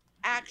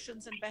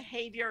actions and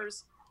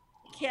behaviors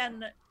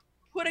can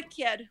put a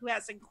kid who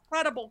has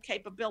incredible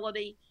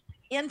capability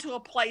into a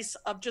place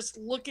of just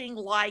looking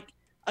like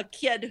a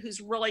kid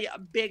who's really a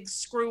big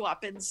screw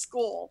up in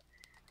school.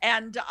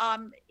 And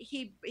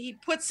he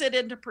puts it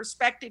into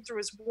perspective through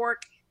his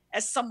work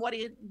as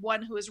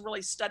one who has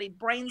really studied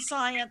brain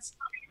science,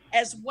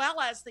 as well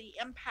as the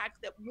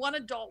impact that one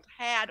adult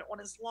had on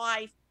his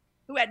life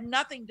who had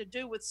nothing to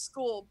do with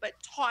school, but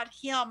taught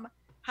him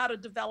how to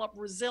develop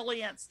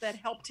resilience that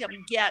helped him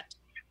get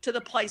to the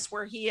place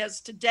where he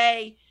is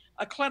today,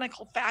 a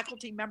clinical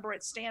faculty member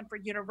at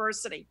Stanford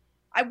University.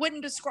 I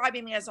wouldn't describe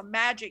him as a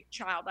magic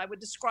child. I would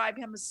describe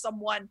him as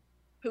someone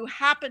who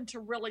happened to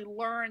really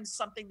learn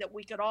something that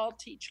we could all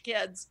teach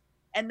kids,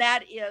 and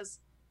that is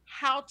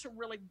how to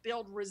really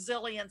build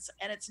resilience.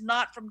 And it's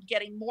not from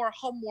getting more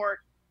homework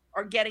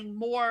or getting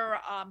more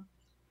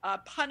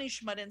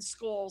punishment in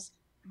schools,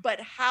 but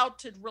how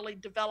to really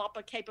develop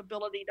a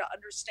capability to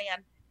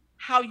understand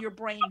how your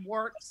brain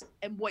works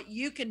and what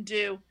you can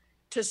do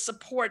to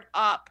support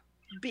up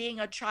being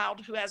a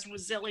child who has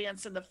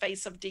resilience in the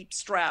face of deep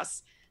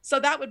stress. So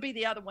that would be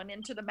the other one,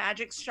 Into the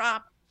Magic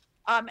Shop.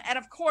 And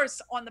of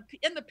course,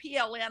 in the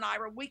PLN,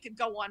 Ira, we could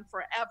go on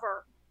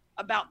forever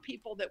about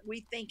people that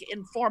we think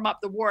inform up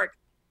the work.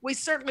 We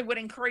certainly would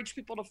encourage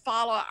people to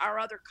follow our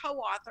other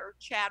co-author,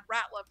 Chad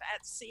Ratliff,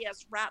 at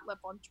CS Ratliff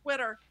on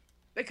Twitter,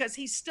 because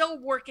he's still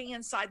working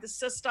inside the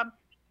system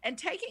and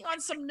taking on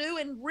some new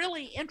and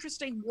really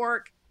interesting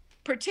work,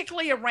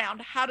 particularly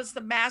around how does the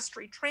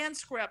Mastery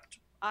Transcript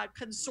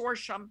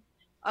Consortium,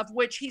 of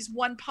which he's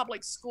one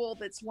public school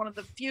that's one of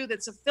the few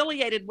that's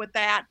affiliated with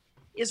that,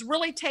 is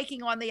really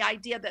taking on the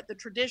idea that the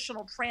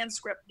traditional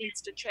transcript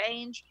needs to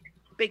change,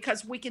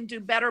 because we can do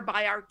better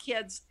by our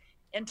kids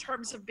in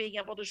terms of being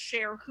able to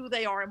share who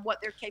they are and what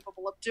they're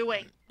capable of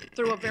doing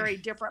through a very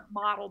different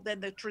model than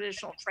the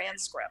traditional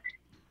transcript.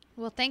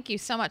 Well, thank you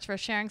so much for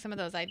sharing some of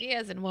those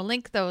ideas, and we'll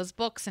link those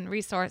books and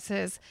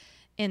resources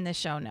in the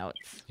show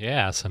notes.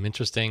 Yeah, some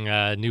interesting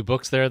new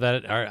books there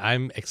that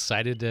I'm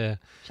excited to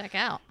check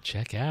out.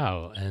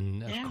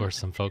 And of course,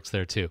 some folks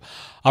there too.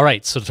 All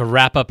right, so to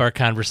wrap up our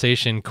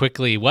conversation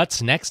quickly,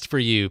 what's next for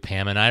you,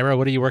 Pam and Ira?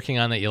 What are you working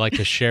on that you'd like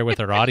to share with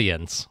our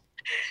audience?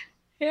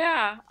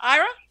 Yeah,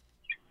 Ira?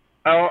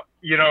 Oh,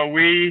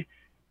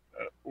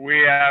 we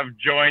have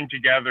joined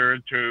together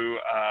to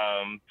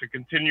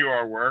continue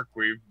our work.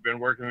 We've been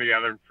working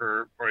together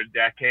for a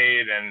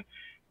decade, and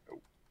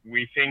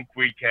we think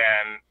we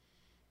can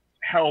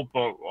help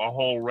a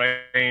whole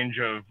range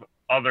of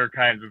other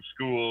kinds of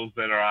schools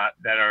that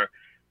are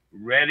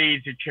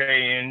ready to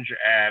change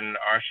and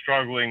are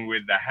struggling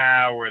with the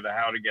how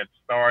to get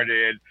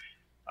started.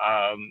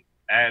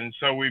 And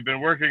so we've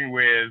been working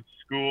with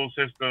school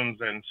systems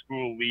and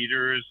school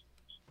leaders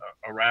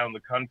around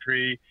the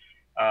country.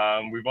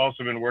 We've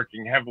also been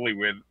working heavily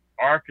with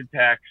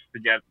architects to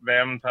get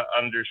them to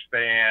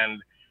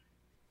understand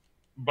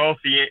both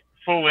the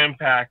full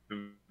impact of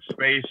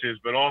spaces,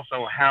 but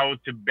also how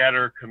to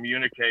better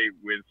communicate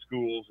with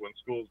schools when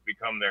schools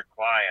become their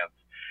clients.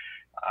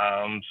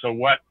 So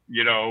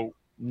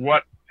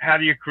how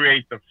do you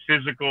create the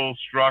physical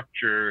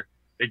structure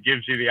that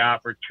gives you the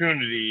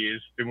opportunities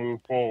to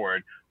move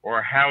forward?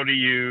 Or how do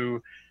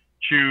you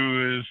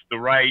choose the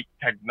right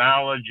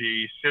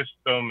technology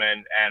system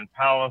and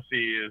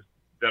policies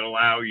that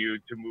allow you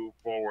to move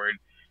forward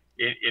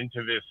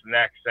into this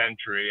next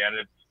century? And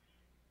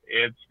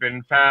it's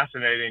been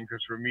fascinating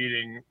because we're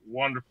meeting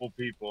wonderful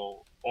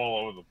people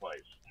all over the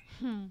place.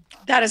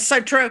 That is so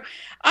true.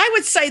 I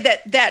would say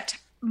that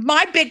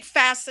my big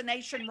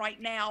fascination right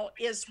now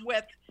is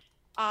with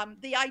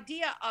the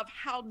idea of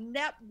how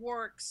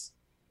networks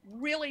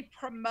really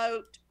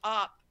promote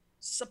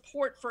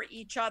support for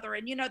each other.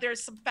 And,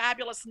 there's some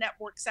fabulous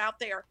networks out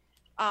there,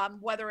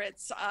 whether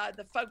it's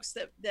the folks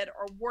that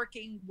are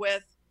working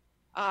with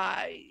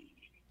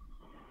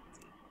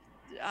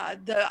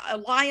the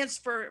Alliance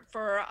for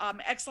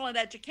Excellent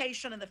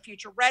Education and the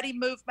Future Ready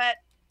movement,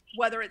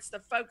 whether it's the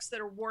folks that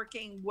are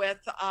working with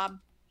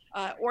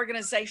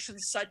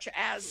organizations such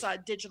as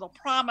Digital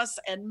Promise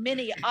and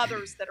many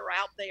others that are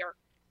out there.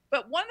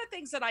 But one of the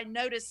things that I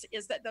notice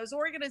is that those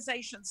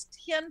organizations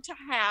tend to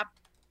have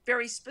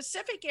very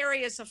specific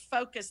areas of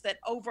focus that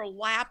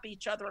overlap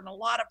each other in a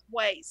lot of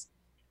ways.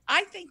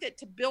 I think that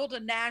to build a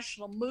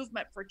national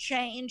movement for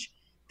change,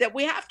 that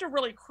we have to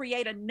really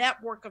create a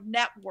network of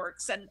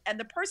networks. And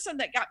the person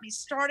that got me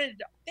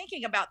started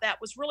thinking about that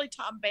was really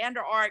Tom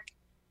Vander Ark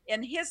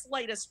in his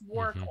latest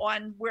work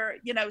on where,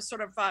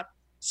 sort of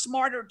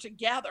smarter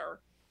together.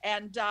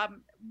 And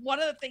one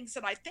of the things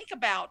that I think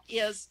about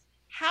is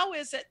how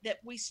is it that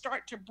we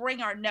start to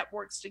bring our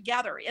networks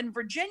together? In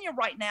Virginia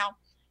right now,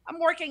 I'm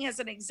working as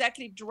an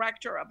executive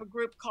director of a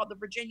group called the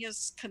Virginia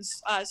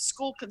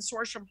School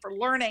Consortium for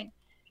Learning.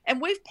 And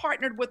we've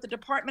partnered with the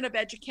Department of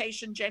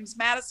Education, James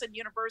Madison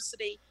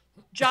University,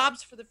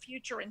 Jobs for the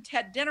Future, and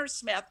Ted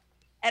Dintersmith,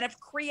 and have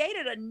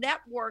created a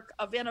network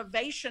of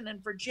innovation in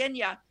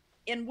Virginia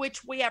in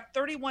which we have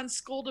 31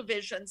 school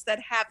divisions that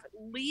have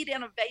lead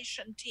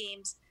innovation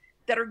teams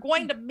that are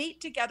going to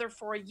meet together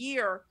for a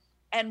year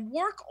and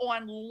work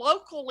on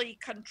locally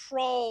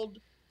controlled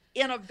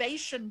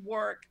innovation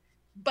work,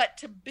 but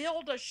to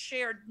build a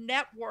shared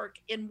network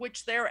in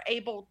which they're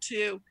able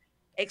to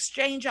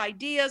exchange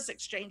ideas,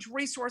 exchange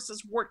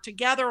resources, work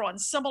together on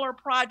similar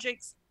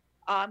projects,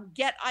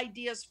 get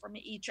ideas from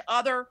each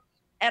other.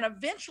 And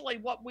eventually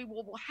what we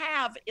will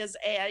have is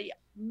a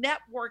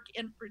network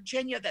in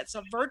Virginia that's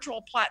a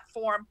virtual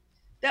platform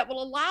that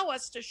will allow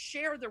us to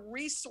share the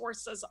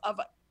resources of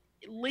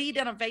lead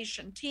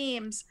innovation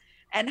teams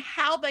and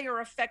how they are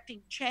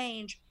affecting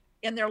change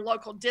in their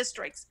local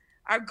districts.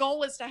 Our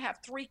goal is to have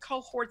 3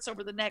 cohorts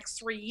over the next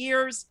 3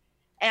 years,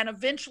 and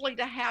eventually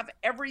to have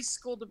every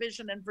school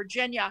division in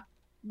Virginia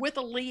with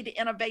a lead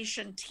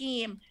innovation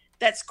team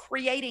that's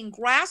creating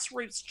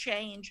grassroots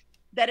change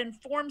that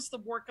informs the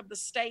work of the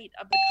state,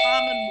 of the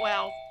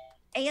Commonwealth,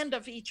 and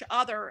of each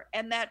other,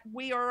 and that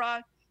we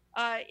are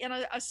in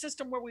a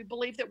system where we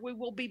believe that we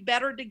will be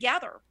better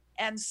together.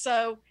 And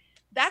so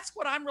that's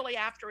what I'm really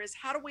after, is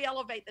how do we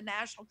elevate the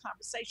national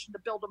conversation to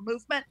build a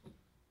movement?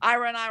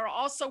 Ira and I are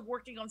also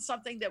working on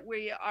something that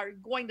we are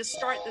going to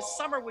start this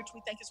summer, which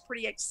we think is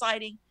pretty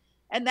exciting.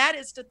 And that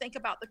is to think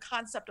about the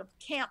concept of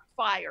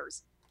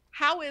campfires.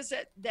 How is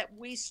it that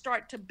we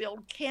start to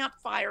build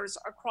campfires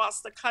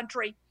across the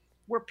country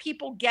where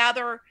people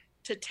gather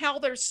to tell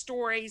their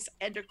stories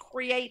and to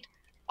create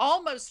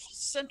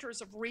almost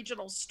centers of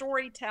regional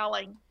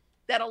storytelling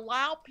that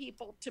allow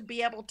people to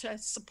be able to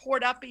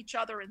support up each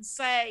other and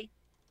say,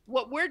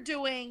 what we're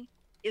doing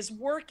is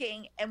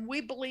working, and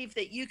we believe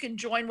that you can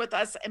join with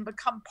us and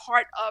become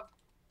part of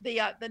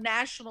the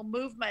national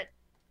movement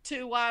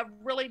to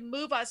really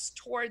move us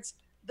towards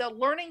the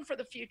learning for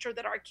the future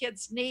that our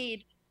kids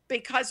need.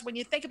 Because when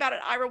you think about it,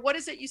 Ira, what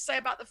is it you say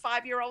about the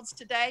 5-year-olds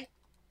today?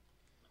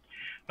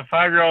 The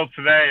 5-year-olds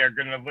today are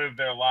going to live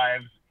their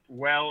lives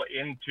well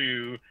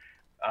into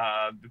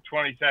the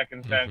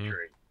 22nd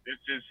century. This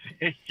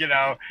is,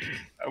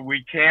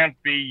 we can't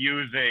be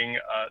using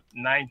a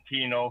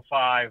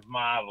 1905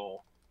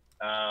 model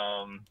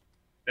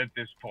at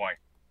this point.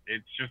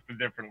 It's just a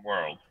different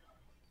world.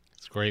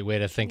 It's a great way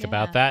to think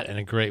about that, and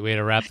a great way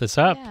to wrap this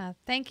up. Yeah,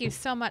 thank you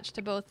so much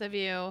to both of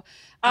you.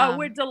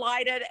 We're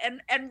delighted.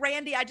 And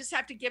Randy, I just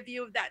have to give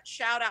you that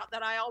shout out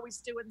that I always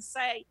do and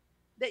say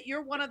that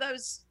you're one of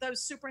those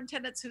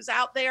superintendents who's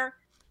out there,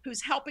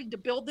 who's helping to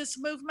build this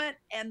movement,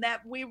 and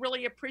that we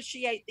really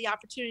appreciate the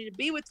opportunity to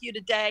be with you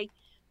today,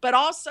 but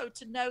also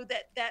to know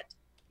that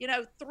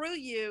through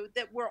you,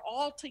 that we're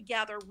all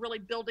together really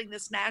building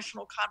this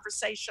national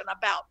conversation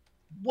about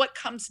what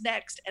comes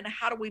next and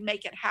how do we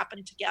make it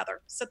happen together.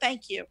 So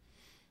thank you.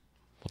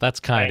 Well, that's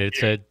kind.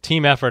 It's a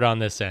team effort on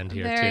this end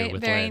here, too.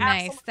 With very Lynn.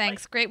 nice. Absolutely.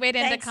 Thanks. Great way to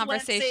end the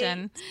conversation.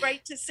 Lindsay. It's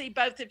great to see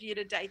both of you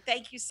today.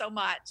 Thank you so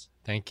much.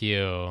 Thank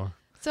you.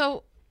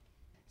 So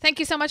thank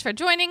you so much for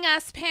joining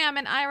us, Pam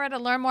and Ira. To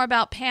learn more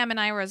about Pam and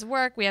Ira's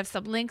work, we have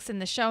some links in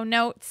the show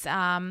notes,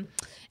 and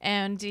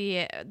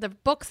the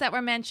books that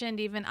were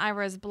mentioned, even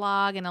Ira's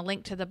blog, and a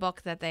link to the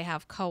book that they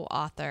have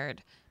co-authored.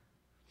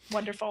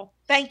 Wonderful.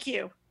 Thank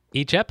you.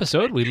 Each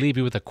episode, we leave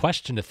you with a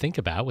question to think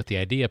about with the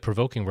idea of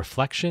provoking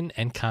reflection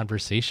and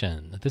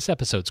conversation. This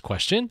episode's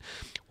question: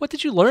 what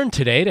did you learn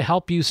today to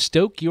help you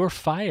stoke your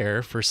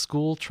fire for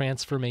school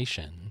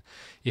transformation?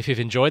 If you've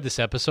enjoyed this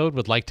episode,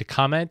 would like to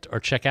comment, or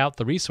check out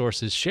the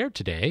resources shared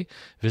today,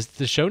 visit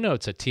the show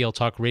notes at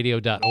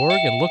tltalkradio.org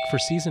and look for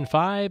Season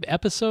 5,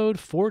 Episode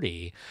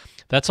 40.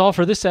 That's all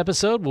for this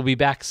episode. We'll be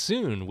back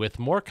soon with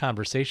more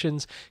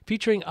conversations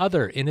featuring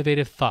other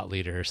innovative thought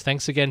leaders.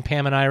 Thanks again,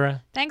 Pam and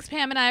Ira. Thanks,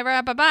 Pam and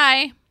Ira.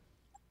 Bye-bye.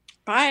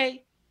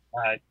 Bye.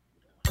 Bye.